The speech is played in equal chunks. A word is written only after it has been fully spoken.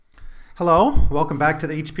Hello, welcome back to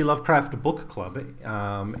the H.P. Lovecraft Book Club.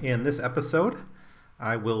 In this episode,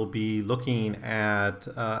 I will be looking at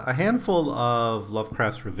a handful of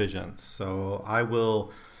Lovecraft's revisions. So I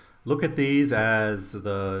will look at these as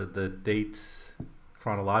the dates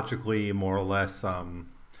chronologically, more or less,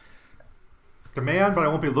 demand, but I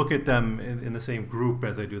won't be looking at them in the same group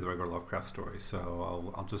as I do the regular Lovecraft stories.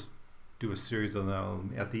 So I'll just do a series of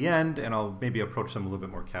them at the end, and I'll maybe approach them a little bit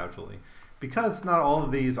more casually. Because not all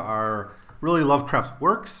of these are really Lovecraft's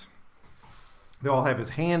works, they all have his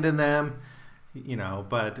hand in them,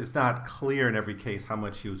 but it's not clear in every case how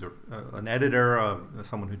much he was an editor,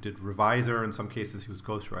 someone who did reviser. In some cases, he was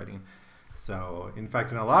ghostwriting. So, in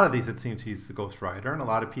fact, in a lot of these, it seems he's the ghostwriter, and a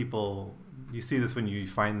lot of people, you see this when you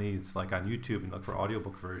find these like on YouTube and look for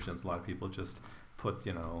audiobook versions. A lot of people just put,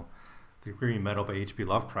 The Green Meadow by H.P.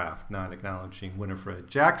 Lovecraft, not acknowledging Winifred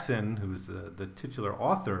Jackson, who's the titular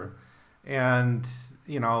author. And,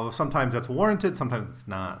 sometimes that's warranted, sometimes it's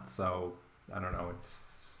not. So, I don't know.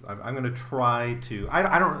 I'm going to try to,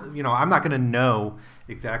 I'm not going to know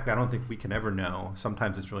exactly. I don't think we can ever know.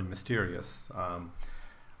 Sometimes it's really mysterious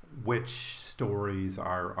which stories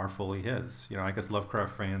are fully his. I guess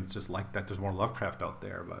Lovecraft fans just like that there's more Lovecraft out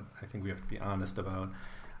there, but I think we have to be honest about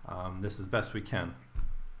this as best we can.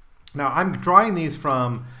 Now, I'm drawing these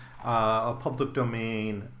from a public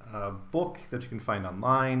domain book that you can find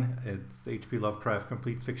online. It's the H.P. Lovecraft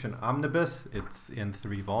Complete Fiction Omnibus. It's in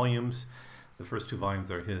 3 volumes. The first 2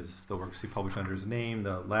 volumes are the works he published under his name.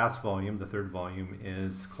 The last volume, the 3rd volume,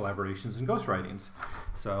 is collaborations and ghostwritings.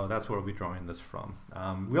 So that's where we'll be drawing this from.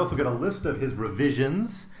 We also get a list of his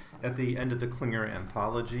revisions at the end of the Klinger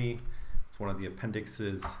anthology. It's one of the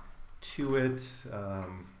appendixes to it. I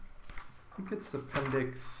think it's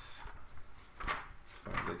appendix...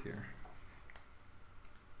 Let's find it here.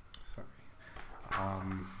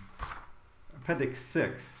 Appendix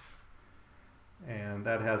 6, and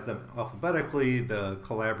that has them alphabetically, the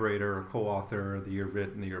collaborator, co-author, the year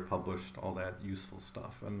written, the year published, all that useful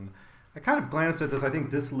stuff. And I kind of glanced at this. I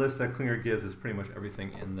think this list that Klinger gives is pretty much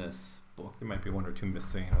everything in this book. There might be 1 or 2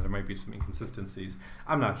 missing, or there might be some inconsistencies.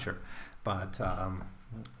 I'm not sure, but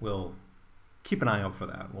we'll keep an eye out for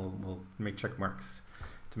that. We'll make check marks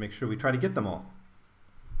to make sure we try to get them all.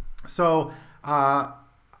 So, the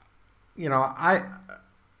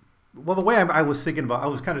way I was thinking about, I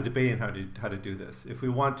was kind of debating how to do this. If we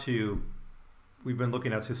want to, we've been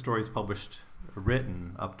looking at his stories published,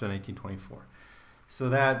 written up to 1924. So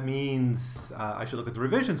that means I should look at the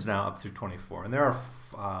revisions now up through 24, and there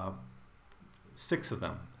are 6 of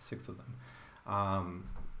them. At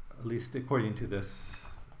least according to this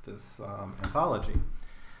anthology.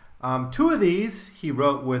 2 of these he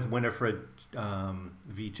wrote with Winifred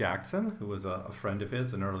V. Jackson, who was a friend of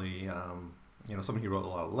his, an early, someone he wrote a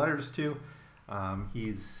lot of letters to.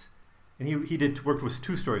 He worked with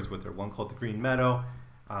 2 stories with her, one called The Green Meadow,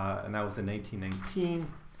 and that was in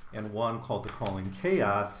 1919, and one called The Crawling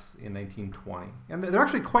Chaos in 1920. And they're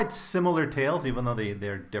actually quite similar tales, even though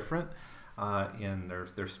they're different in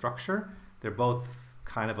their structure. They're both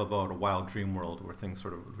kind of about a wild dream world where things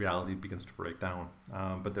sort of reality begins to break down,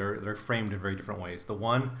 but they're framed in very different ways. The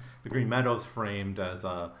Green Meadow, is framed as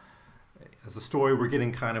a story we're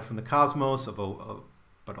getting kind of from the cosmos,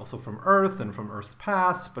 but also from Earth and from Earth's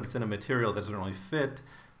past, but it's in a material that doesn't really fit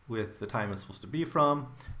with the time it's supposed to be from,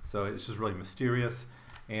 so it's just really mysterious.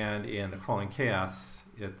 And in The Crawling Chaos,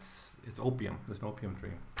 it's opium. There's an opium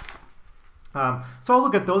dream. So I'll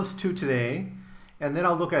look at those 2 today, and then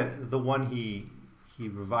I'll look at the one he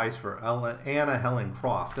revised for Anna Helen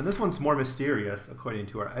Croft. And this one's more mysterious, according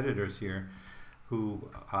to our editors here, who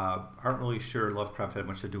aren't really sure Lovecraft had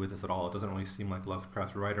much to do with this at all. It doesn't really seem like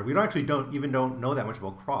Lovecraft's a writer. We don't know that much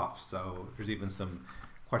about Croft, so there's even some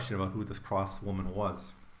question about who this Crofts woman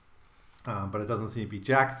was. But it doesn't seem to be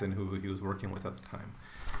Jackson, who he was working with at the time.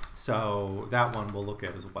 So that one we'll look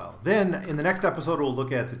at as well. Then in the next episode, we'll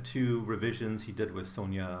look at the 2 revisions he did with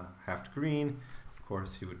Sonia Haft-Green. Of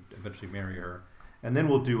course, he would eventually marry her. And then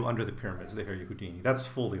we'll do Under the Pyramids, the Harry Houdini. That's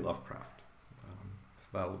fully Lovecraft.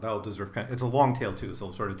 So that'll deserve it's a long tale too, so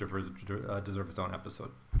it'll sort of deserve its own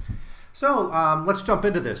episode. So let's jump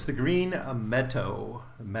into this. The Green Meadow.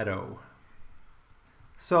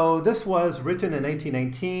 So this was written in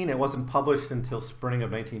 1919. It wasn't published until spring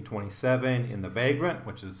of 1927 in The Vagrant,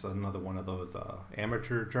 which is another one of those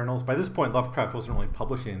amateur journals. By this point, Lovecraft wasn't really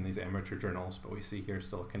publishing in these amateur journals, but we see here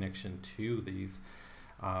still a connection to these.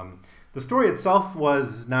 The story itself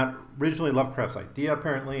was not originally Lovecraft's idea,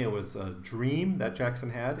 apparently. It was a dream that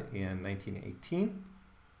Jackson had in 1918.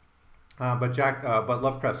 But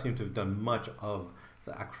Lovecraft seemed to have done much of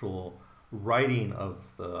the actual writing of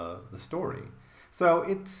the story. So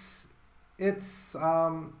it's it's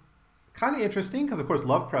kind of interesting because, of course,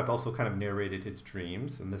 Lovecraft also kind of narrated his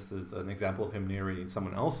dreams, and this is an example of him narrating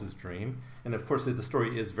someone else's dream. And of course, the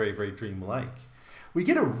story is very, very dreamlike. We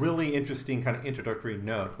get a really interesting kind of introductory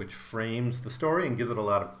note which frames the story and gives it a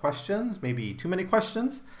lot of questions, maybe too many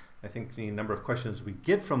questions. I think the number of questions we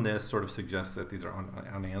get from this sort of suggests that these are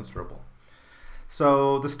unanswerable.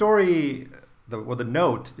 So the story,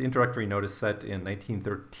 the introductory note is set in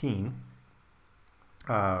 1913.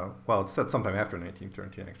 It's set sometime after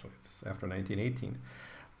 1913, actually. It's after 1918.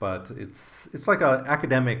 But it's like an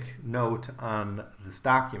academic note on this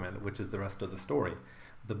document, which is the rest of the story.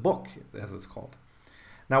 The book, as it's called.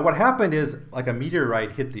 Now, what happened is, like, a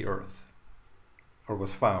meteorite hit the Earth, or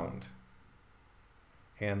was found.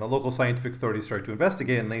 And the local scientific authorities started to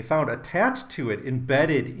investigate, and they found attached to it,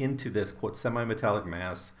 embedded into this, quote, semi-metallic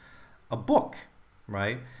mass, a book,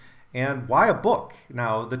 right? And why a book?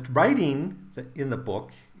 Now, the writing in the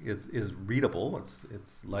book is readable,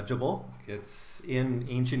 it's legible, it's in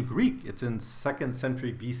ancient Greek, it's in 2nd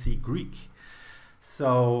century BC Greek.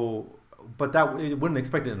 So, but you wouldn't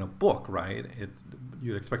expect it in a book, right?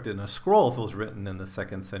 You'd expect it in a scroll if it was written in the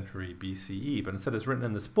 2nd century BCE, but instead it's written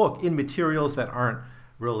in this book in materials that aren't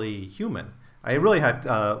really human. I really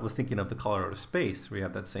was thinking of The Color Out of Space, where you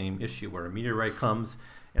have that same issue where a meteorite comes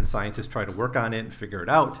and scientists try to work on it and figure it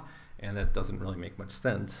out, and that doesn't really make much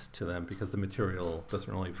sense to them because the material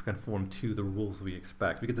doesn't really conform to the rules we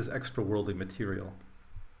expect. We get this extra worldly material.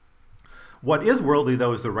 What is worldly,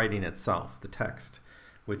 though, is the writing itself, the text,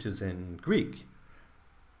 which is in Greek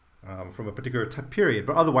from a particular period,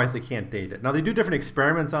 but otherwise they can't date it. Now, they do different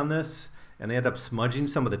experiments on this, and they end up smudging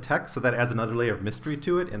some of the text, so that adds another layer of mystery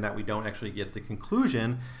to it, and that we don't actually get the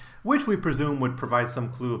conclusion, which we presume would provide some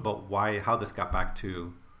clue about how this got back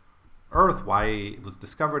to Earth, why it was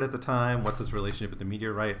discovered at the time, what's its relationship with the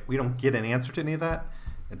meteorite. We don't get an answer to any of that.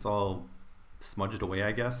 It's all smudged away,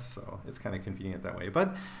 I guess, so it's kind of convenient that way.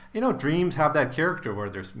 But, dreams have that character where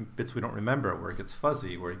there's bits we don't remember, where it gets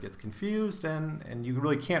fuzzy, where it gets confused, and you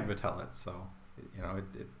really can't retell it. So,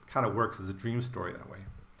 it kind of works as a dream story that way.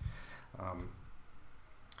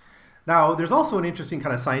 Now, there's also an interesting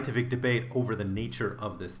kind of scientific debate over the nature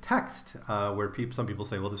of this text, where some people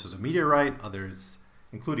say, well, this was a meteorite, others,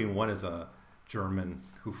 including one is a German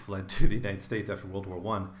who fled to the United States after World War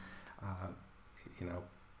I,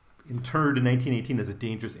 interred in 1918 as a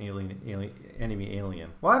dangerous enemy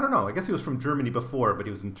alien. Well, I don't know. I guess he was from Germany before, but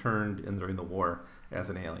he was interned during the war as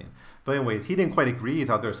an alien. But anyways, he didn't quite agree. He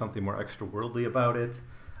thought there was something more extra-worldly about it.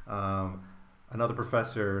 Another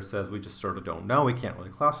professor says we just sort of don't know. We can't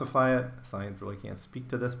really classify it. Science really can't speak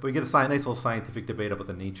to this. But we get a nice little scientific debate about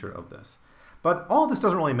the nature of this. But all this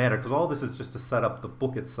doesn't really matter because all this is just to set up the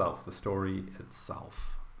book itself, the story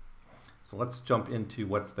itself. So let's jump into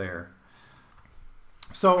what's there.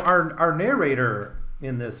 So our narrator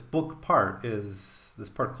in this book part is this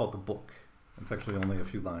part called the book. It's actually only a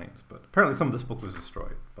few lines, but apparently some of this book was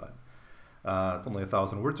destroyed. But it's only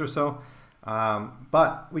 1,000 words or so.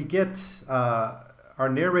 But we get our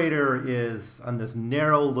narrator is on this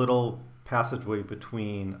narrow little passageway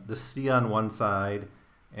between the sea on one side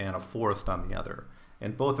and a forest on the other.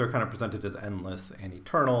 And both are kind of presented as endless and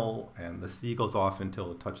eternal, and the sea goes off until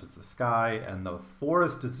it touches the sky, and the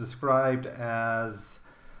forest is described as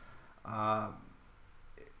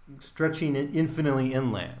stretching infinitely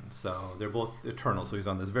inland. So they're both eternal, so he's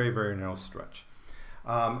on this very, very narrow stretch.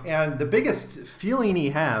 And the biggest feeling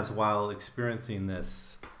he has while experiencing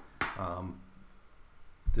this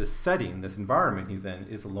setting, this environment he's in,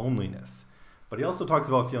 is loneliness. But he also talks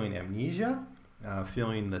about feeling amnesia,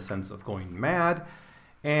 feeling the sense of going mad,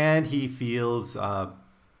 and he feels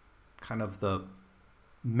kind of the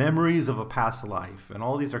memories of a past life. And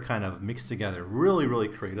all these are kind of mixed together really, really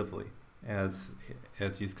creatively as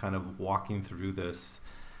he's kind of walking through this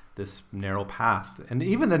narrow path. And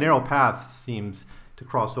even the narrow path seems to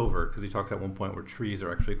cross over, because he talks at one point where trees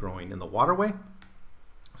are actually growing in the waterway.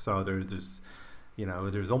 So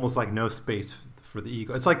there's almost like no space for the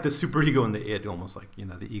ego. It's like the superego and the id, almost like,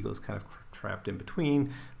 the ego is kind of trapped in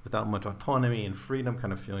between without much autonomy and freedom,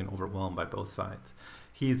 kind of feeling overwhelmed by both sides.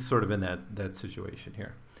 He's sort of in that situation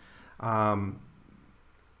here.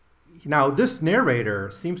 Now, this narrator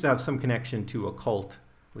seems to have some connection to occult,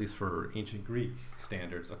 at least for ancient Greek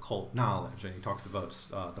standards, occult knowledge. And he talks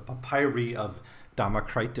about the papyri of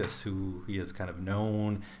Democritus, who he has kind of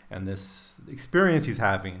known, and this experience he's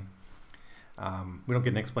having. We don't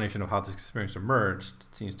get an explanation of how this experience emerged.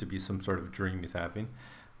 It seems to be some sort of dream he's having,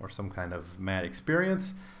 or some kind of mad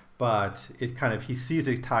experience. But he sees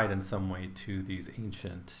it tied in some way to these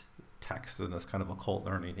ancient texts and this kind of occult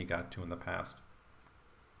learning he got to in the past.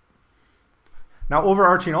 Now,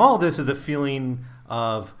 overarching all this is a feeling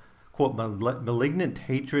of, quote, malignant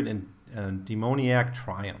hatred and demoniac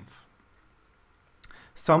triumph.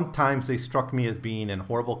 Sometimes they struck me as being in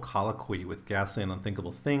horrible colloquy with ghastly and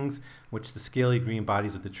unthinkable things, which the scaly green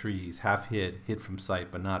bodies of the trees half hid from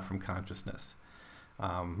sight, but not from consciousness.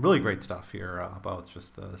 Really great stuff here about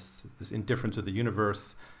just this indifference of the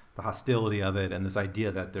universe, the hostility of it, and this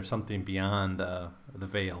idea that there's something beyond the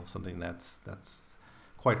veil, something that's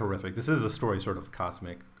quite horrific. This is a story sort of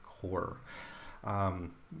cosmic horror.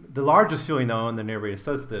 The largest feeling, though, and the narrator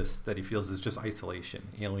says this, that he feels is just isolation,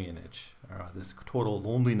 alienage, this total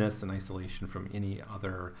loneliness and isolation from any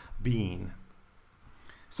other being.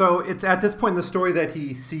 So it's at this point in the story that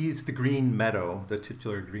he sees the green meadow, the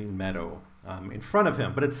titular green meadow, in front of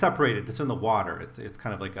him, but it's separated. It's in the water. It's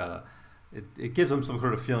kind of like it gives him some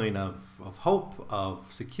sort of feeling of hope, of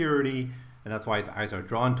security, and that's why his eyes are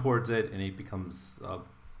drawn towards it, and he becomes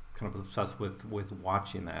kind of obsessed with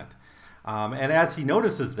watching that. And as he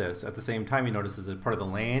notices this, at the same time he notices that part of the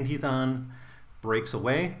land he's on breaks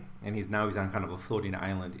away, and he's on kind of a floating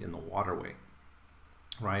island in the waterway,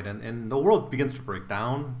 right? And the world begins to break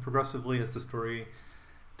down progressively as the story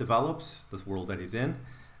develops, this world that he's in,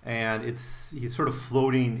 and he's sort of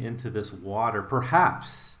floating into this water,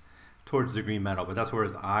 perhaps towards the green meadow, but that's where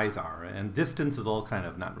his eyes are. And distance is all kind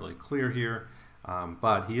of not really clear here,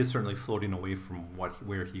 but he is certainly floating away from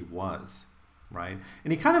where he was. Right,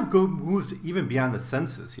 and he kind of moves even beyond the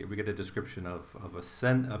senses here. We get a description of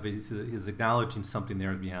his acknowledging something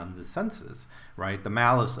there beyond the senses. Right, the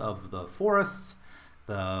malice of the forests,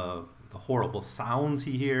 the horrible sounds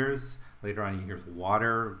he hears. Later on, he hears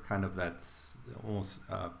water, kind of that's almost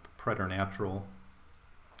preternatural.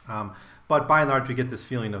 But by and large, we get this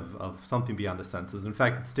feeling of something beyond the senses. In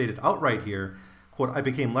fact, it's stated outright here. Quote, I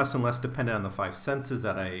became less and less dependent on the five senses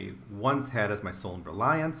that I once had as my sole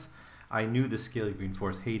reliance. I knew the scaly green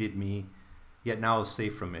forest hated me, yet now I was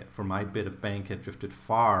safe from it, for my bit of bank had drifted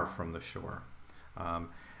far from the shore. And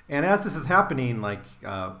as this is happening,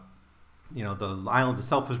 the island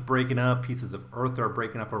itself is breaking up, pieces of earth are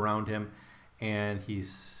breaking up around him, and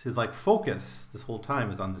his focus this whole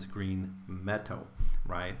time is on this green meadow,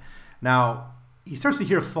 right? Now, he starts to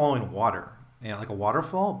hear flowing water, like a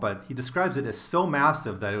waterfall, but he describes it as so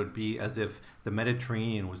massive that it would be as if the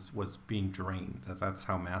Mediterranean was being drained. That's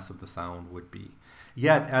how massive the sound would be.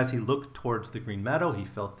 Yet, as he looked towards the green meadow, he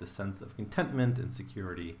felt this sense of contentment and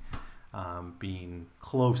security, being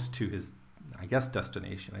close to his,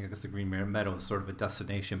 destination. I guess the green meadow is sort of a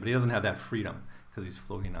destination, but he doesn't have that freedom because he's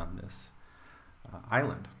floating on this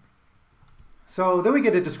island. So then we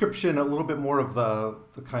get a description, a little bit more of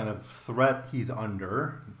the kind of threat he's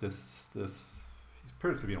under. He's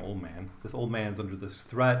appears to be an old man. This old man's under this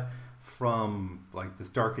threat from like this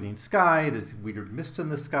darkening sky, this weird mist in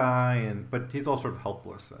the sky, but he's all sort of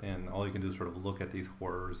helpless, and all you can do is sort of look at these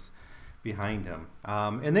horrors behind him.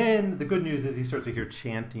 And then the good news is he starts to hear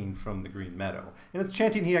chanting from the green meadow, and it's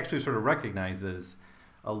chanting he actually sort of recognizes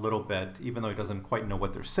a little bit, even though he doesn't quite know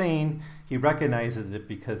what they're saying. He recognizes it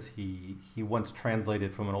because he once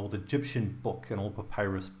translated from an old Egyptian book, an old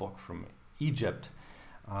papyrus book from Egypt,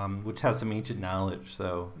 which has some ancient knowledge.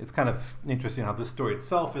 So it's kind of interesting how this story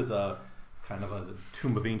itself is a kind of a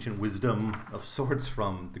tomb of ancient wisdom of sorts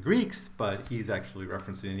from the Greeks, but he's actually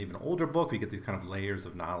referencing an even older book. We get these kind of layers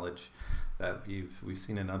of knowledge that we've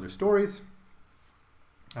seen in other stories.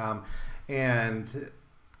 And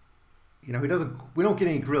we don't get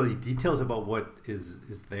any really details about what is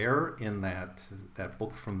there in that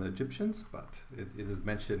book from the Egyptians, but it is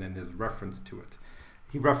mentioned in his reference to it.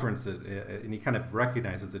 He referenced it, and he kind of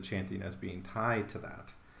recognizes the chanting as being tied to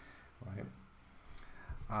that, right?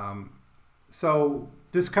 So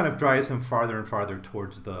this kind of drives him farther and farther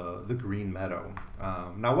towards the green meadow.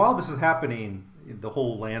 Now, while this is happening, the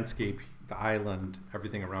whole landscape, the island,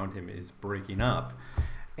 everything around him is breaking up,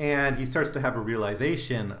 and he starts to have a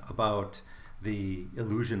realization about the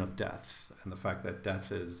illusion of death and the fact that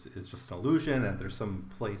death is just an illusion, and there's some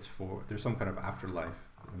kind of afterlife,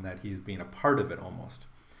 and that he's being a part of it almost.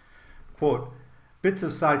 Quote, bits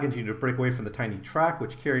of sod continued to break away from the tiny track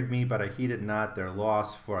which carried me, but I heeded not their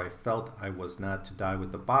loss, for I felt I was not to die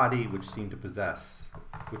with the body which I seemed to possess,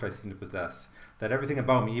 that everything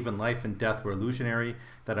about me, even life and death, were illusionary,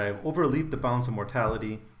 that I have overleaped the bounds of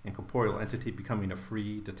mortality, and corporeal entity becoming a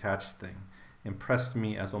free, detached thing, impressed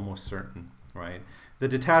me as almost certain, right? The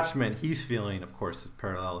detachment he's feeling, of course, is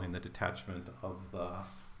paralleling the detachment of the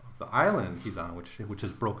island he's on, which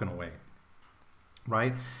is broken away,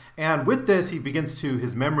 right? And with this,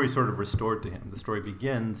 his memory sort of restored to him. The story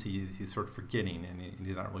begins, he's sort of forgetting, and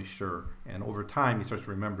he's not really sure. And over time, he starts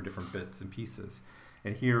to remember different bits and pieces.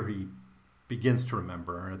 And here he begins to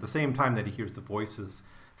remember. And at the same time that he hears the voices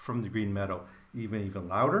from the Green Meadow even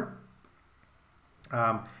louder.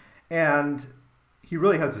 And he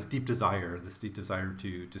really has this deep desire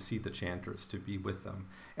to see the Chanters, to be with them.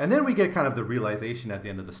 And then we get kind of the realization at the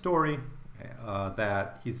end of the story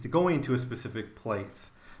that he's going to a specific place.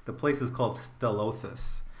 The place is called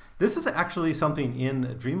Stelothus. This is actually something in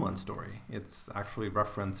a Dreamland story. It's actually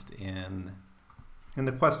referenced in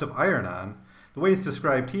the Quest of Ironon. The way it's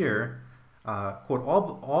described here, quote,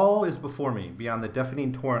 all is before me. Beyond the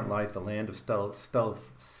deafening torrent lies the land of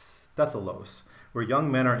Stetholos, where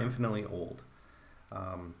young men are infinitely old.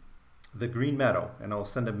 The Green Meadow, and I will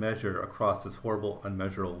send a measure across this horrible,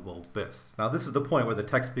 unmeasurable abyss. Now, this is the point where the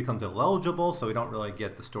text becomes illegible, so we don't really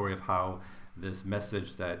get the story of how this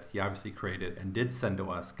message that he obviously created and did send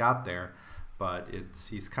to us got there, but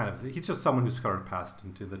he's just someone who's kind of passed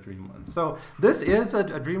into the Dreamlands. So this is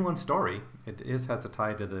a Dreamland story. It has a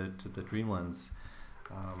tie to the Dreamlands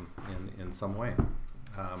in some way,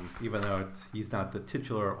 even though he's not the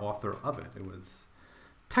titular author of it. It was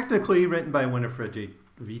technically written by Winifred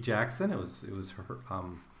V. Jackson. It was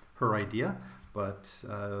her idea, but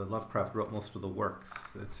Lovecraft wrote most of the works,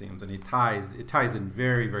 it seems, and it ties in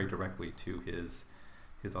very, very directly to his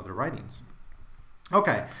other writings.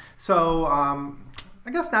 Okay, so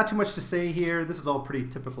I guess not too much to say here. This is all pretty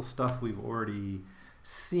typical stuff we've already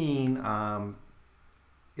seen.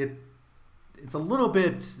 It's a little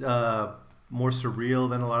bit more surreal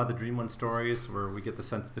than a lot of the Dreamland stories, where we get the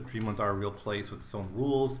sense that the Dreamlands are a real place with its own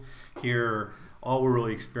rules. Here, all we're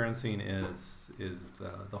really experiencing is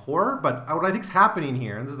the horror. But what I think is happening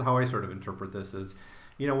here, and this is how I sort of interpret this, is,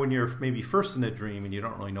 when you're maybe first in a dream and you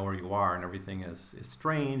don't really know where you are and everything is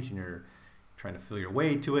strange and you're trying to feel your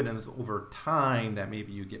way to it, and it's over time that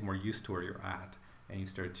maybe you get more used to where you're at and you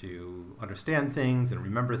start to understand things and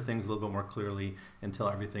remember things a little bit more clearly until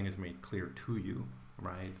everything is made clear to you,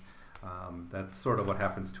 right? That's sort of what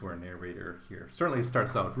happens to our narrator here. Certainly it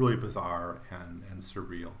starts out really bizarre and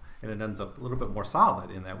surreal, and it ends up a little bit more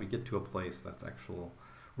solid in that we get to a place that's actual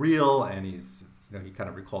real, and he kind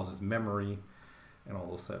of recalls his memory and all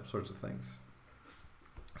those sorts of things.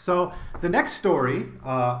 So the next story,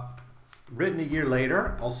 written a year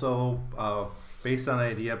later, also based on an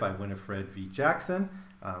idea by Winifred V. Jackson,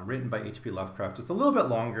 written by H.P. Lovecraft. It's a little bit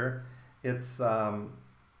longer. It's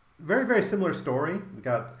very, very similar story. We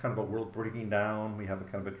got kind of a world breaking down. We have a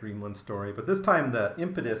kind of a Dreamland story. But this time the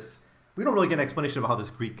impetus, we don't really get an explanation of how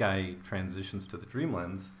this Greek guy transitions to the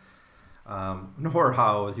Dreamlands, nor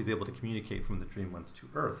how he's able to communicate from the Dreamlands to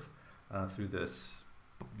Earth through this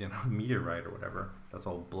meteorite or whatever. That's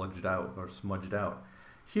all bludged out or smudged out.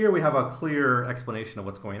 Here we have a clear explanation of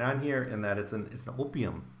what's going on here, in that it's an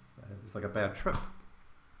opium. It's like a bad trip.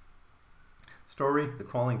 Story, The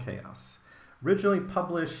Crawling Chaos. Originally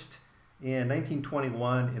published in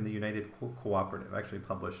 1921 in the United Cooperative, actually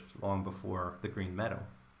published long before The Green Meadow.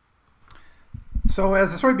 So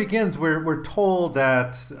as the story begins, we're told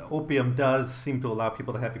that opium does seem to allow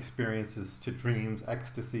people to have experiences to dreams,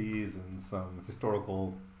 ecstasies, and some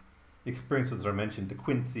historical experiences that are mentioned. De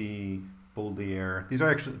Quincey, Baudelaire. These are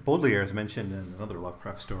actually, Baudelaire is mentioned in another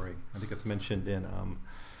Lovecraft story. I think it's mentioned in,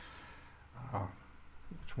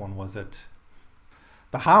 which one was it?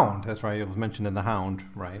 The Hound, that's right. It was mentioned in The Hound,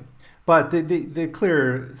 right? But the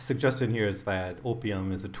clear suggestion here is that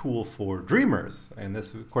opium is a tool for dreamers. And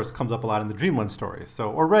this, of course, comes up a lot in the Dreamland stories. So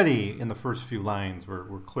already in the first few lines, we're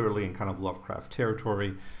clearly in kind of Lovecraft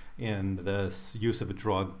territory in this use of a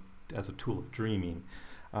drug as a tool of dreaming.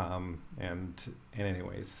 And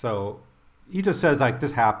anyways, so he just says, like,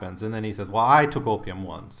 this happens. And then he says, well, I took opium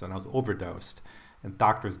once and I was overdosed. And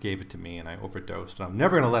doctors gave it to me and I overdosed. And I'm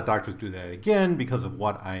never going to let doctors do that again because of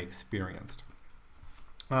what I experienced.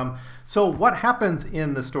 So what happens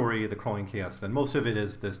in the story, The Crawling Chaos, and most of it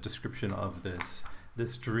is this description of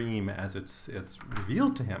this dream as it's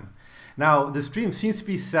revealed to him. Now, this dream seems to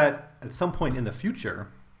be set at some point in the future.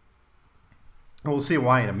 And we'll see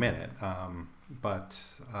why in a minute. But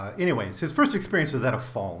anyways, his first experience is that of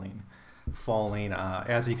falling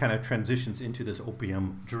as he kind of transitions into this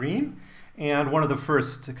opium dream. And one of the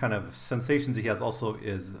first kind of sensations he has also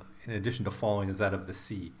is, in addition to falling, is that of the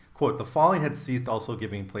sea. Quote, the falling had ceased, also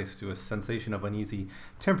giving place to a sensation of uneasy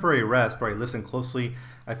temporary rest. Where I listened closely,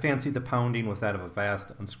 I fancied the pounding was that of a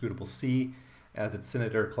vast, unscrutable sea, as its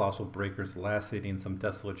sinister, colossal breakers lacerating some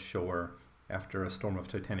desolate shore after a storm of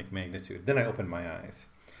titanic magnitude. Then I opened my eyes.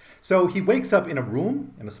 So he wakes up in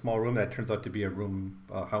a small room that turns out to be a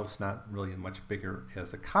house not really much bigger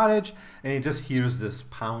as a cottage, and he just hears this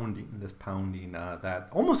pounding that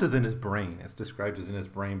almost is in his brain. It's described as in his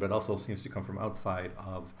brain, but also seems to come from outside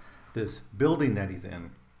of this building that he's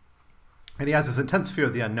in. And he has this intense fear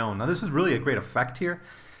of the unknown. Now, this is really a great effect here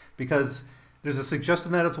because there's a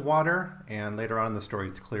suggestion that it's water, and later on in the story,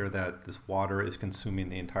 it's clear that this water is consuming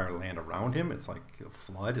the entire land around him. It's like a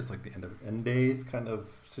flood. It's like the end days kind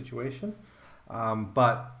of situation.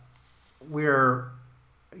 But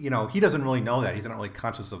he doesn't really know that. He's not really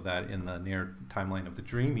conscious of that in the near timeline of the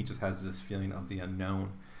dream. He just has this feeling of the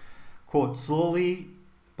unknown. Quote, slowly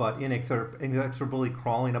but inexorably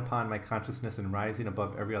crawling upon my consciousness and rising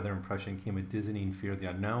above every other impression came a dizzying fear of the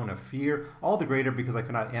unknown, a fear all the greater because I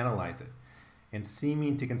could not analyze it, and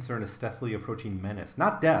seeming to concern a stealthily approaching menace,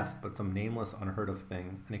 not death, but some nameless, unheard of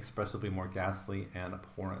thing, inexpressibly more ghastly and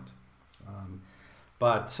abhorrent.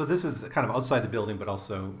 So this is kind of outside the building, but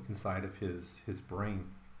also inside of his brain.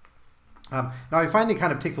 Now he finally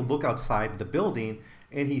kind of takes a look outside the building,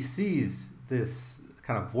 and he sees this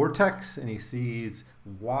kind of vortex, and he sees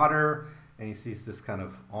water, and he sees this kind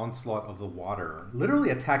of onslaught of the water, literally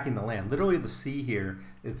attacking the land. Literally, the sea here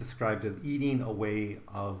is described as eating the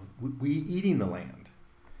land.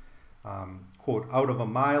 Quote, out of a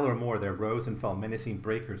mile or more there rose and fell menacing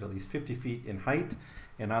breakers, at least 50 feet in height,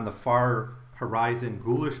 and on the far horizon,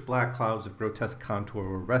 ghoulish black clouds of grotesque contour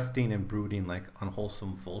were resting and brooding like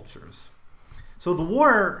unwholesome vultures. So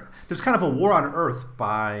there's kind of a war on Earth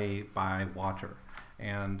by water.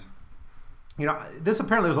 And, this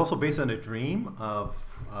apparently was also based on a dream of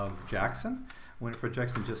Jackson, Winifred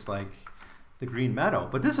Jackson, just like the Green Meadow.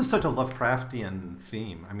 But this is such a Lovecraftian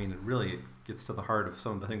theme. I mean, it really gets to the heart of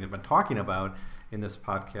some of the things I've been talking about in this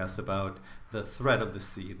podcast about the threat of the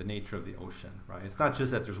sea, the nature of the ocean, right? It's not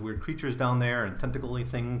just that there's weird creatures down there and tentacly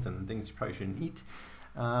things and things you probably shouldn't eat.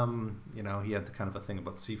 He had the kind of a thing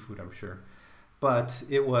about seafood, I'm sure. But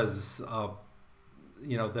it was...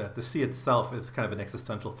 that the sea itself is kind of an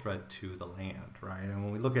existential threat to the land, right? And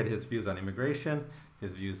when we look at his views on immigration,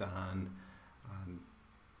 his views on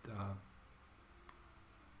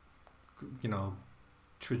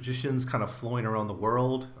traditions kind of flowing around the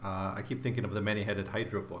world. I keep thinking of the Many-Headed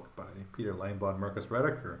Hydra book by Peter Langbaugh and Marcus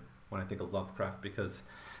Rediker when I think of Lovecraft, because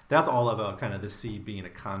that's all about kind of the sea being a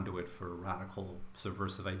conduit for radical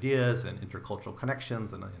subversive ideas and intercultural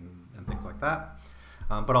connections and things like that.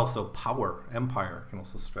 But also power, empire can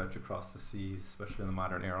also stretch across the seas, especially in the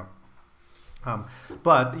modern era.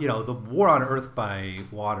 But the war on Earth by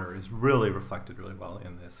water is really reflected really well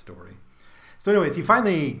in this story. So anyways, he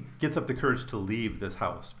finally gets up the courage to leave this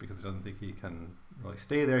house because he doesn't think he can really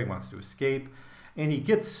stay there. He wants to escape. And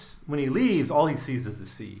when he leaves, all he sees is the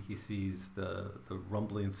sea. He sees the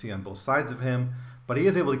rumbling sea on both sides of him. But he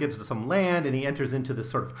is able to get to some land, and he enters into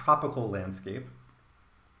this sort of tropical landscape.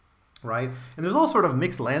 Right? And there's all sort of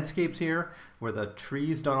mixed landscapes here where the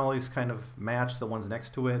trees don't always kind of match the ones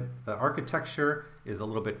next to it. The architecture is a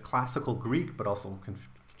little bit classical Greek, but also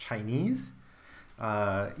Chinese.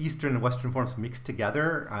 Eastern and Western forms mixed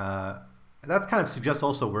together. That kind of suggests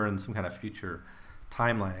also we're in some kind of future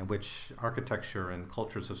timeline in which architecture and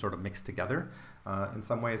cultures are sort of mixed together in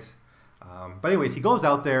some ways. But anyways, he goes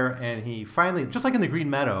out there and he finally, just like in the Green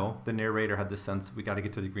Meadow, the narrator had this sense, we got to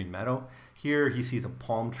get to the Green Meadow. Here he sees a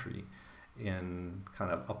palm tree in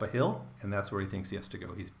kind of up a hill, and that's where he thinks he has to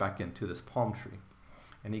go. He's beckoned to this palm tree.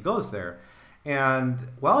 And he goes there. And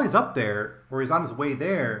while he's up there, or he's on his way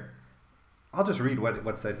there, I'll just read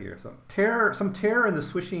what's said here. So, some terror in the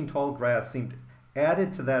swishing tall grass seemed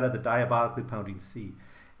added to that of the diabolically pounding sea.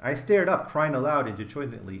 I stared up, crying aloud and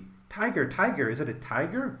disjointedly, "Tiger, tiger, is it a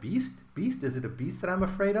tiger? Beast, beast, is it a beast that I'm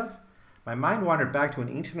afraid of?" My mind wandered back to an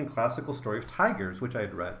ancient and classical story of tigers, which I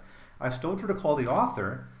had read. I strove to recall the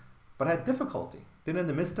author, but had difficulty. Then in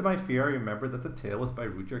the midst of my fear, I remembered that the tale was by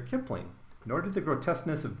Rudyard Kipling, nor did the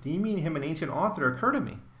grotesqueness of deeming him an ancient author occur to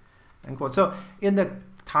me. End quote. So in the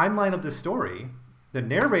timeline of this story, the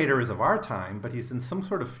narrator is of our time, but he's in some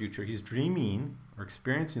sort of future. He's dreaming or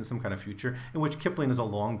experiencing some kind of future in which Kipling is a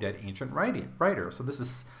long-dead ancient writer. So this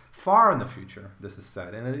is far in the future, this is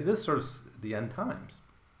said, and it is sort of the end times.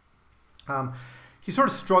 He sort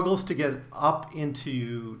of struggles to get up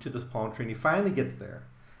to this palm tree, and he finally gets there.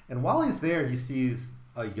 And while he's there, he sees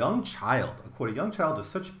a young child, a young child of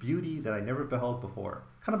such beauty that I never beheld before,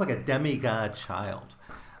 kind of like a demigod child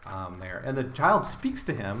there. And the child speaks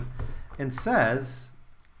to him and says,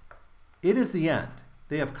 "It is the end.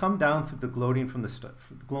 They have come down through the gloaming from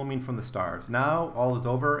the stars. Now all is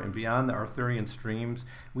over, and beyond the Arthurian streams,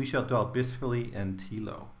 we shall dwell blissfully in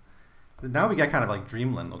Tilo." Now we got kind of like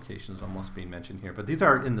dreamland locations almost being mentioned here, but these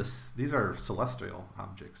are celestial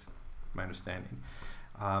objects, my understanding.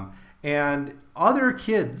 And other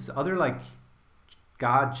kids, other like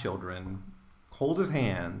godchildren, hold his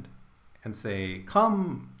hand and say,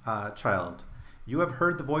 "Come, child, You have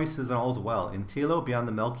heard the voices and all's well. In Telos beyond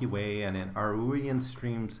the Milky Way and in Aruian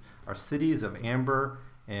streams are cities of amber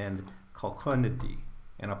and Calconidae,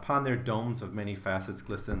 and upon their domes of many facets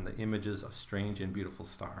glisten the images of strange and beautiful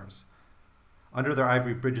stars. Under their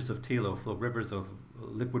ivory bridges of Telos flow rivers of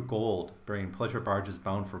liquid gold, bearing pleasure barges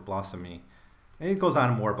bound for Blossomy. And it goes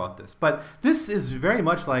on more about this. But this is very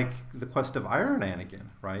much like the quest of Iron again,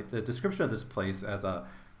 right? The description of this place as a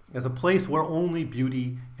place where only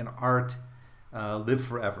beauty and art live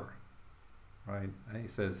forever, right? And he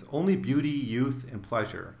says, only beauty, youth, and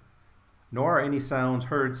pleasure, nor are any sounds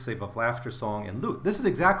heard save of laughter, song, and lute. This is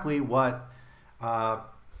exactly what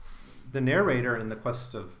the narrator in the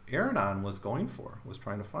quest of Aranon was going for, was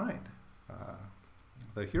trying to find.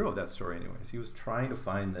 The hero of that story, anyways. He was trying to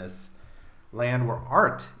find this land where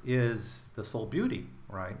art is the sole beauty,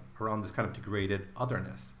 right? Around this kind of degraded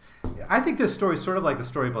otherness. I think this story is sort of like the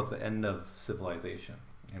story about the end of civilization,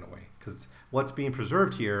 in a way, because what's being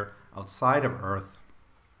preserved here outside of Earth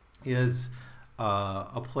is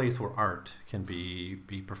a place where art can be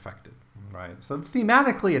perfected, right? So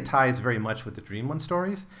thematically, it ties very much with the Dream One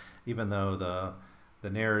stories, even though the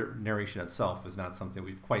narration itself is not something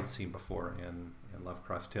we've quite seen before in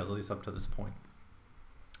Lovecraft's tales, at least up to this point.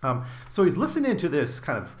 So he's listening to this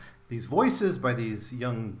kind of these voices by these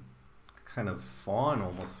young kind of faun,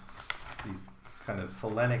 almost these kind of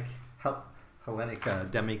Hellenic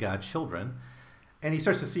demigod children, and he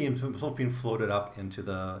starts to see himself being floated up into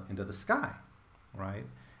the sky, right?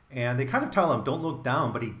 And they kind of tell him, don't look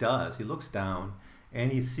down, but he does. He looks down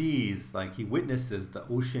and he sees, like he witnesses the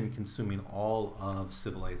ocean consuming all of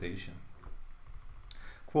civilization.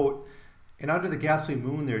 Quote, and under the ghastly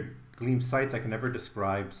moon there gleam sights I can never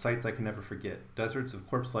describe, sights I can never forget. Deserts of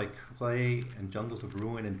corpse-like clay and jungles of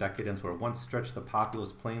ruin and decadence where once stretched the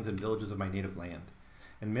populous plains and villages of my native land.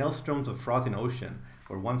 And maelstroms of frothing ocean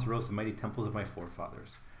where once rose the mighty temples of my forefathers.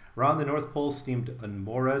 Round the North Pole steamed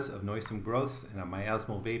amoras of noisome growths and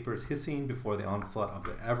miasmal vapors hissing before the onslaught of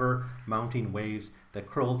the ever-mounting waves that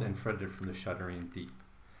curled and fretted from the shuddering deep.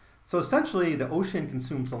 So essentially, the ocean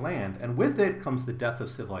consumes the land, and with it comes the death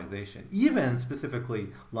of civilization. Even specifically,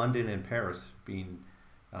 London and Paris being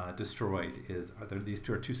destroyed. These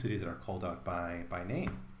two are two cities that are called out by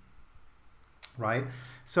name, right?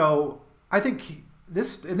 So I think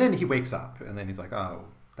this, and then he wakes up, and then he's like, oh,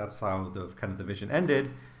 that's how the kind of the vision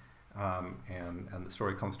ended, and the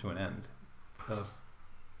story comes to an end.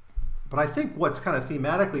 But I think what's kind of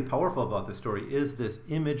thematically powerful about this story is this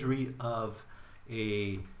imagery of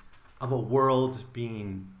a world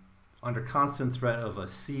being under constant threat of a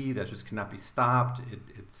sea that just cannot be stopped.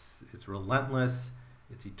 It's relentless.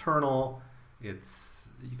 It's eternal. You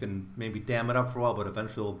can maybe dam it up for a while, but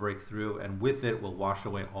eventually it will break through, and with it will wash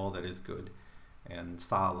away all that is good and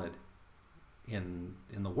solid in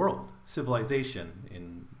the world. Civilization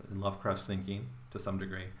in Lovecraft's thinking to some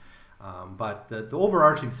degree. But the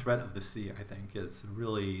overarching threat of the sea, I think, is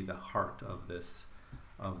really the heart of this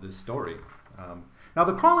story. Now,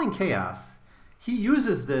 the crawling chaos, he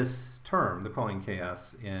uses this term, the crawling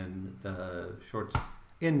chaos, in the shorts,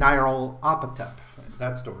 in Nyarlathotep,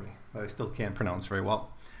 that story that I still can't pronounce very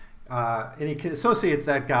well. And he associates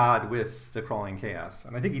that god with the crawling chaos.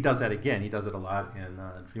 And I think he does that again. He does it a lot in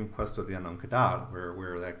Dream Quest of the Unknown Kadar,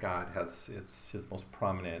 where that god has his most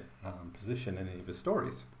prominent position in any of his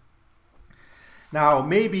stories. Now,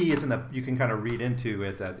 maybe you can kind of read into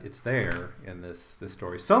it that it's there in this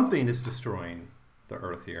story. Something is destroying the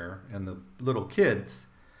earth here, and the little kids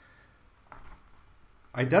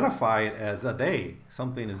identify it as a they.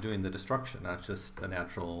 Something is doing the destruction, not just the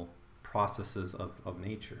natural processes of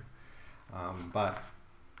nature. But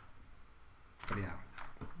yeah,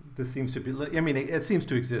 this seems to be, it seems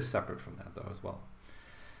to exist separate from that, though, as well.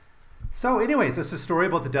 So anyways, this is a story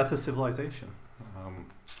about the death of civilization.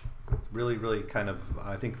 Really, really kind of,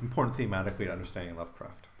 I think, important thematically to understanding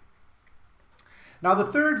Lovecraft. Now, the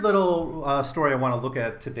third little story I want to look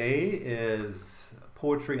at today is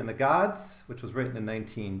Poetry and the Gods, which was written in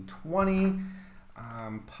 1920,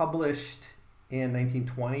 published in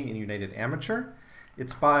 1920 in United Amateur.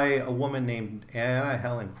 It's by a woman named Anna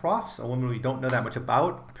Helen Crofts, a woman we don't know that much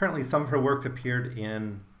about. Apparently, some of her works appeared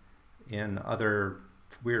in other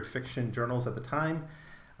weird fiction journals at the time.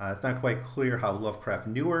 It's not quite clear how Lovecraft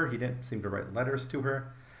knew her. He didn't seem to write letters to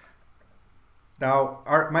her. Now,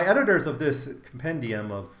 my editors of this compendium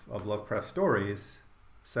of Lovecraft stories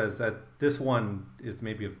says that this one is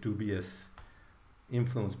maybe of dubious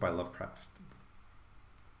influence by Lovecraft.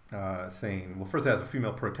 Saying, well, first it has a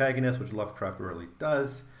female protagonist, which Lovecraft rarely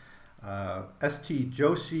does. S.T.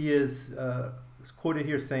 Joshi is quoted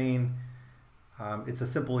here saying, it's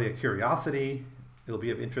simply a curiosity. It'll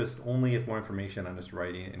be of interest only if more information on his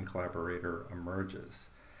writing and collaborator emerges.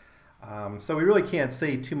 So we really can't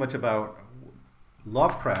say too much about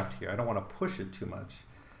Lovecraft here. I don't want to push it too much.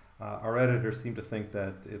 Our editors seem to think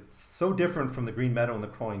that it's so different from the Green Meadow and the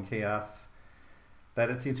Crawling Chaos that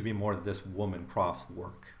it seems to be more this woman Croft's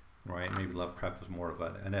work, right? Maybe Lovecraft was more of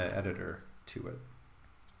an editor to it.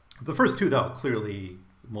 The first two, though, clearly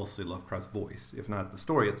mostly Lovecraft's voice, if not the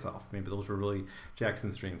story itself. Maybe those were really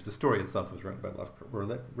Jackson's dreams. The story itself was written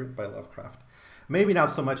by Lovecraft. Maybe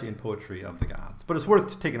not so much in Poetry of the Gods, but it's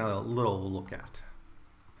worth taking a little look at.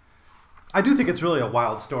 I do think it's really a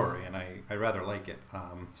wild story, and I rather like it.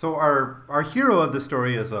 So our hero of the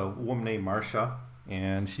story is a woman named Marcia,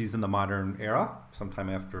 and she's in the modern era, sometime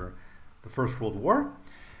after the First World War,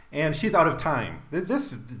 and she's out of time. This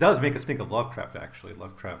does make us think of Lovecraft, actually.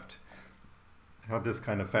 Lovecraft had this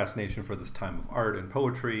kind of fascination for this time of art and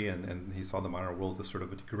poetry, and he saw the modern world as sort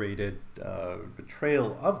of a degraded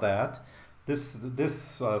betrayal of that. This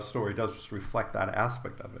story does just reflect that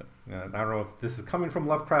aspect of it. I don't know if this is coming from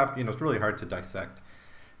Lovecraft. It's really hard to dissect,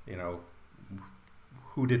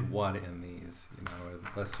 who did what in these,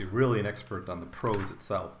 unless you're really an expert on the prose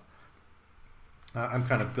itself. I'm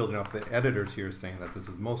kind of building up the editors here saying that this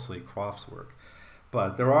is mostly Croft's work.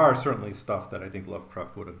 But there are certainly stuff that I think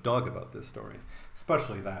Lovecraft would have dug about this story,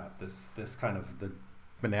 especially this kind of the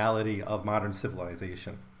banality of modern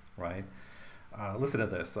civilization, right? Listen to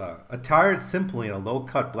this. Attired simply in a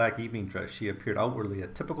low-cut black evening dress, she appeared outwardly a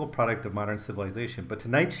typical product of modern civilization, but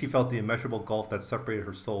tonight she felt the immeasurable gulf that separated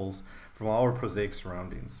her souls from all her prosaic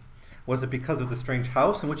surroundings. Was it because of the strange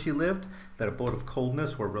house in which she lived, that abode of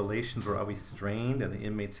coldness where relations were always strained and the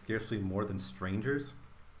inmates scarcely more than strangers?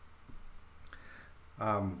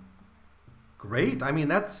 Great. I mean,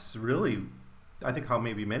 that's really, I think, how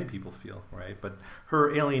maybe many people feel, right? But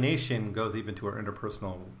her alienation goes even to her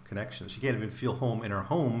interpersonal connections. She can't even feel home in her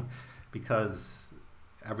home because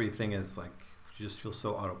everything is like, she just feels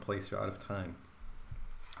so out of place or out of time.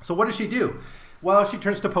 So what does she do? Well, she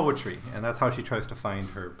turns to poetry, and that's how she tries to find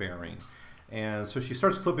her bearing. And so she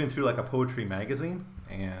starts flipping through like a poetry magazine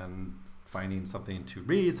and finding something to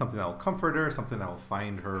read, something that will comfort her, something that will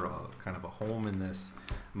find her kind of a home in this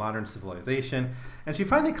modern civilization. And she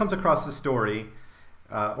finally comes across a story,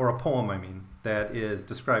 or a poem, that is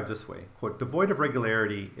described this way. Quote, devoid of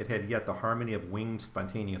regularity, it had yet the harmony of winged,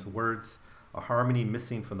 spontaneous words, a harmony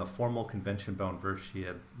missing from the formal convention-bound verse she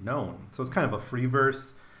had known. So it's kind of a free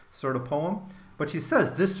verse sort of poem. But she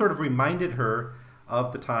says this sort of reminded her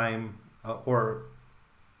of the time, or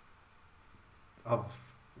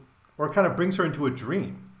kind of brings her into a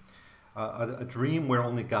dream, a dream where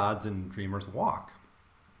only gods and dreamers walk,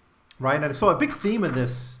 right? And so a big theme in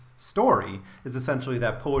this story is essentially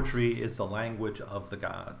that poetry is the language of the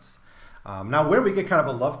gods. Now, where we get kind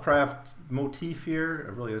of a Lovecraft motif here,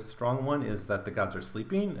 a really strong one, is that the gods are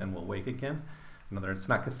sleeping and will wake again. In other words, it's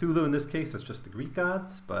not Cthulhu in this case, it's just the Greek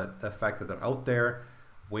gods, but the fact that they're out there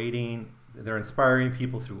waiting, they're inspiring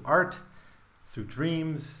people through art, through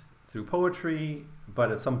dreams, through poetry,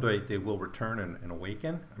 but at some point they will return and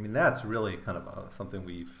awaken. That's really kind of something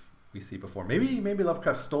we see before. Maybe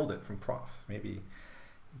Lovecraft stole it from Crofts. Maybe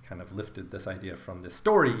he kind of lifted this idea from this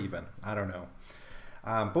story even. I don't know.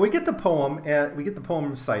 But we get the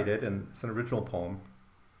poem cited, and it's an original poem.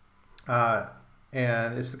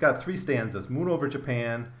 And it's got 3 stanzas: Moon over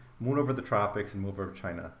Japan, Moon over the tropics, and Moon over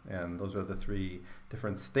China. And those are the 3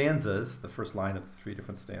 different stanzas, the first line of the 3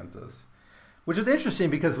 different stanzas. Which is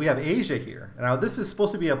interesting because we have Asia here. Now, this is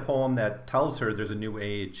supposed to be a poem that tells her there's a new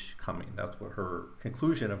age coming. That's what her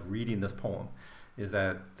conclusion of reading this poem is,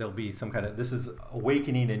 that there'll be some kind of, this is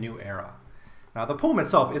awakening a new era. Now, the poem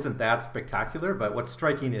itself isn't that spectacular, but what's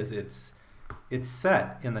striking is it's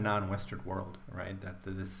set in the non-Western world, right? That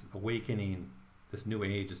this awakening, this new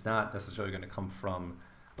age is not necessarily going to come from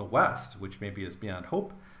the West, which maybe is beyond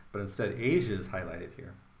hope, but instead Asia is highlighted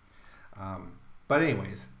here. But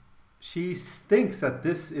anyways, she thinks that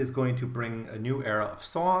this is going to bring a new era of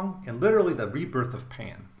song and literally the rebirth of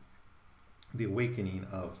Pan, the awakening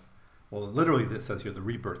of, well, literally this says here the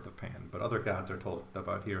rebirth of Pan, but other gods are told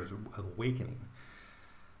about here as awakening.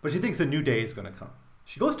 But she thinks a new day is going to come.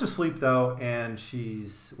 She goes to sleep though, and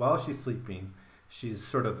while she's sleeping, she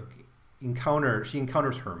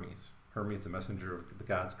encounters Hermes. Hermes, the messenger of the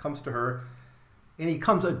gods, comes to her, and he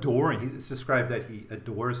comes adoring. It's described that he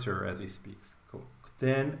adores her as he speaks.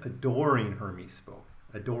 Then adoring Hermes spoke,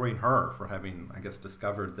 adoring her for having, I guess,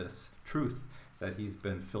 discovered this truth that the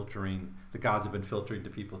gods have been filtering to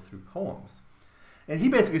people through poems. And he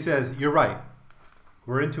basically says, you're right.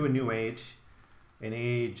 We're into a new age, an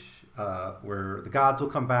age where the gods will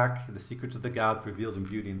come back, the secrets of the gods revealed in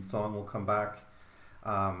beauty and song will come back.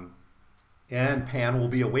 And Pan will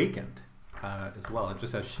be awakened as well,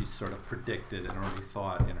 just as she sort of predicted and already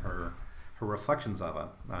thought in her reflections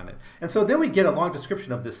on it. And so then we get a long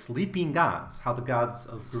description of the sleeping gods, how the gods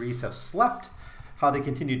of Greece have slept, how they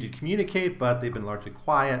continue to communicate, but they've been largely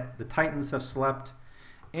quiet. The Titans have slept,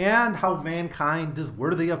 and how mankind is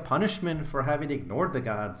worthy of punishment for having ignored the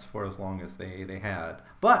gods for as long as they had.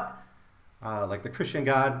 But like the Christian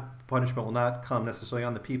God, punishment will not come necessarily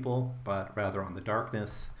on the people, but rather on the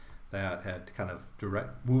darkness that had kind of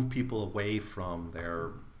moved people away from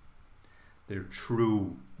their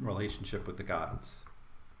true relationship with the gods.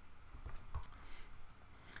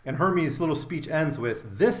 And Hermes' little speech ends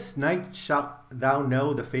with, "This night shalt thou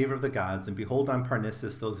know the favor of the gods, and behold on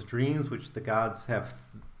Parnassus those dreams which the gods have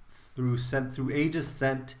through ages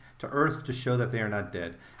sent to earth to show that they are not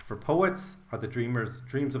dead. For poets are the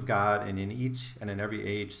dreams of God, and in each and in every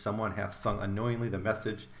age someone hath sung unknowingly the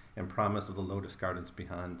message and promise of the lotus gardens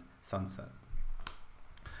beyond sunset."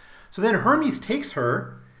 So then Hermes takes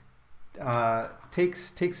her,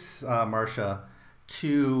 takes Marcia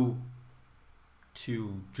to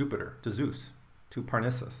Jupiter, to Zeus, to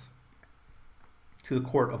Parnassus, to the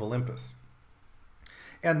court of Olympus.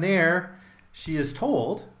 And there she is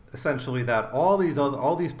told essentially that all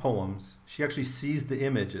these poems, she actually sees the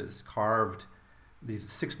images carved,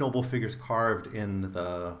 these 6 noble figures carved in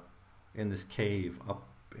this cave up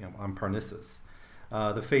on Parnassus.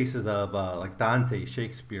 The faces of like Dante,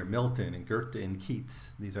 Shakespeare, Milton, and Goethe and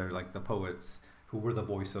Keats. These are like the poets who were the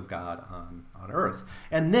voice of God on earth.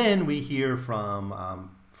 And then we hear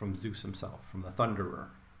from Zeus himself, from the Thunderer.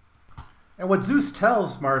 And what Zeus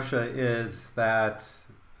tells Marcia is that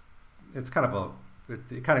it kind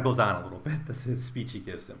of goes on a little bit. This is his speech he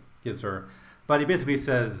gives her. But he basically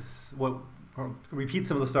says, repeats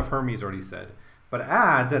some of the stuff Hermes already said, but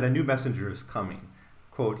adds that a new messenger is coming.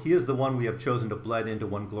 Quote, "He is the one we have chosen to blend into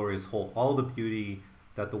one glorious whole all the beauty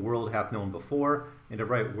that the world hath known before, and to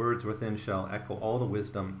write words within shall echo all the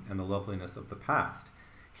wisdom and the loveliness of the past.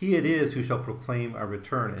 He it is who shall proclaim our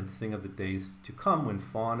return and sing of the days to come when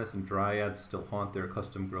faunas and dryads still haunt their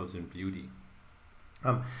accustomed groves in beauty."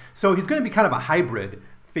 So he's going to be kind of a hybrid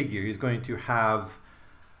figure. He's going to have,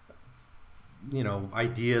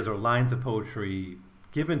 ideas or lines of poetry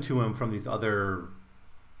given to him from these other,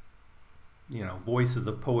 voices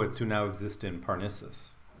of poets who now exist in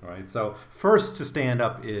Parnassus. Right. So first to stand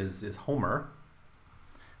up is Homer.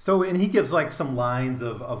 And he gives like some lines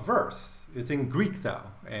of verse. It's in Greek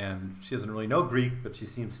though, and she doesn't really know Greek, but she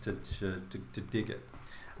seems to dig it.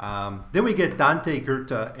 Then we get Dante,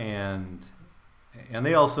 Goethe, and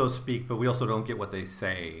they also speak, but we also don't get what they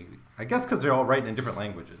say. I guess because they're all writing in different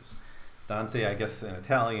languages. Dante, I guess, in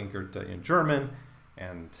Italian, Goethe in German,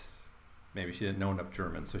 and maybe she didn't know enough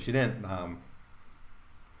German, so she didn't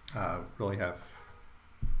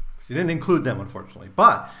She didn't include them, unfortunately.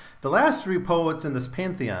 But the last 3 poets in this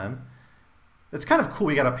pantheon, it's kind of cool.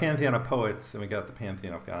 We got a pantheon of poets, and we got the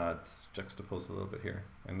pantheon of gods juxtaposed a little bit here.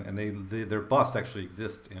 And their bust actually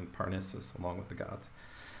exists in Parnassus along with the gods.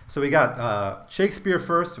 So we got Shakespeare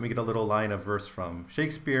first, and we get a little line of verse from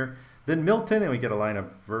Shakespeare. Then Milton, and we get a line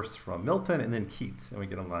of verse from Milton. And then Keats, and we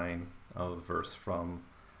get a line of verse from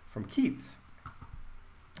Keats.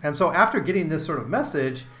 And so after getting this sort of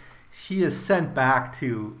message, he is sent back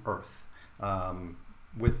to Earth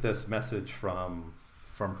with this message from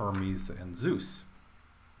Hermes and Zeus.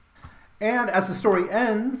 And as the story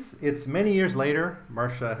ends, it's many years later.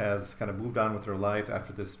 Marcia has kind of moved on with her life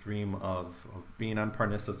after this dream of being on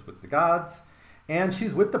Parnassus with the gods. And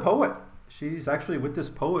she's with the poet. She's actually with this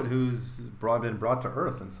poet who's been brought to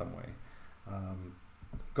earth in some way.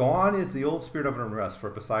 Gone is the old spirit of unrest, for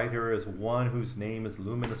beside her is one whose name is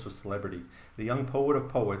luminous with celebrity, the young poet of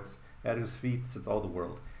poets, at whose feet sits all the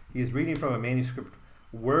world. He is reading from a manuscript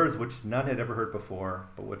words which none had ever heard before,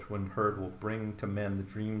 but which when heard will bring to men the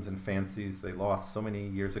dreams and fancies they lost so many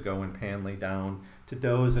years ago when Pan lay down to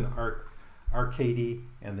doze in Arcady,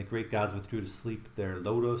 and the great gods withdrew to sleep their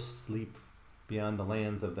lotus sleep beyond the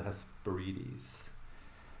lands of the Hesperides.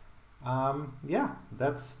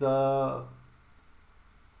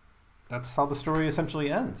 That's how the story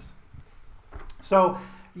essentially ends. So,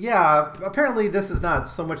 yeah, apparently this is not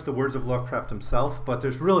so much the words of Lovecraft himself, but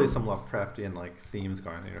there's really some Lovecraftian themes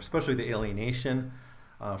going on here, especially the alienation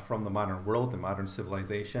from the modern world, the modern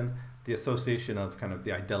civilization, the association of kind of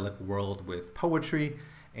the idyllic world with poetry,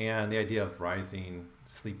 and the idea of rising,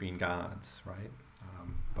 sleeping gods, right?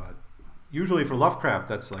 But usually for Lovecraft,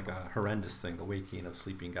 that's like a horrendous thing, the waking of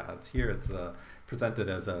sleeping gods. Here it's presented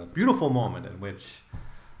as a beautiful moment in which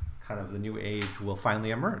kind of the new age will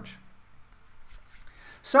finally emerge.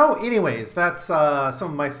 So, anyways, that's some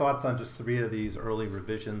of my thoughts on just 3 of these early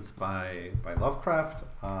revisions by Lovecraft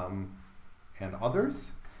and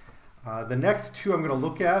others. The next 2 I'm going to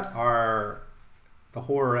look at are The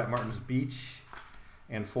Horror at Martin's Beach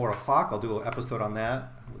and 4 O'Clock. I'll do an episode on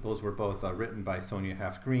that. Those were both written by Sonia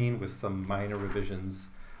Half-Green with some minor revisions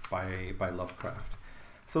by Lovecraft.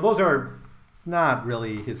 So those are not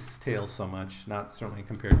really his tales so much, not certainly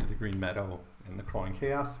compared to The Green Meadow and The Crawling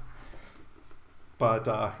Chaos. But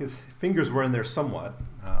his fingers were in there somewhat.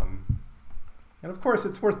 And of course,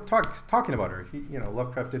 it's worth talking about her.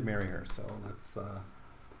 Lovecraft did marry her, so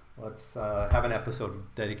let's have an episode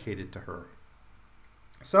dedicated to her.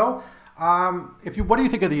 So, what do you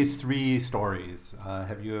think of these 3 stories?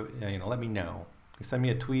 Have you let me know. Send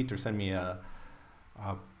me a tweet or send me an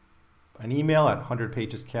email at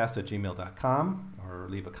 100pagescast@gmail.com, or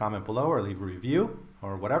leave a comment below, or leave a review,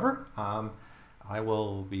 or whatever. I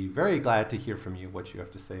will be very glad to hear from you what you have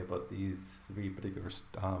to say about these 3 particular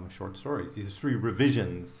short stories, these 3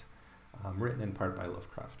 revisions written in part by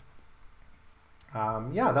Lovecraft.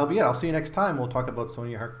 That'll be it. I'll see you next time. We'll talk about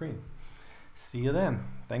Sonia Hart-Green. See you then.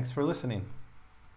 Thanks for listening.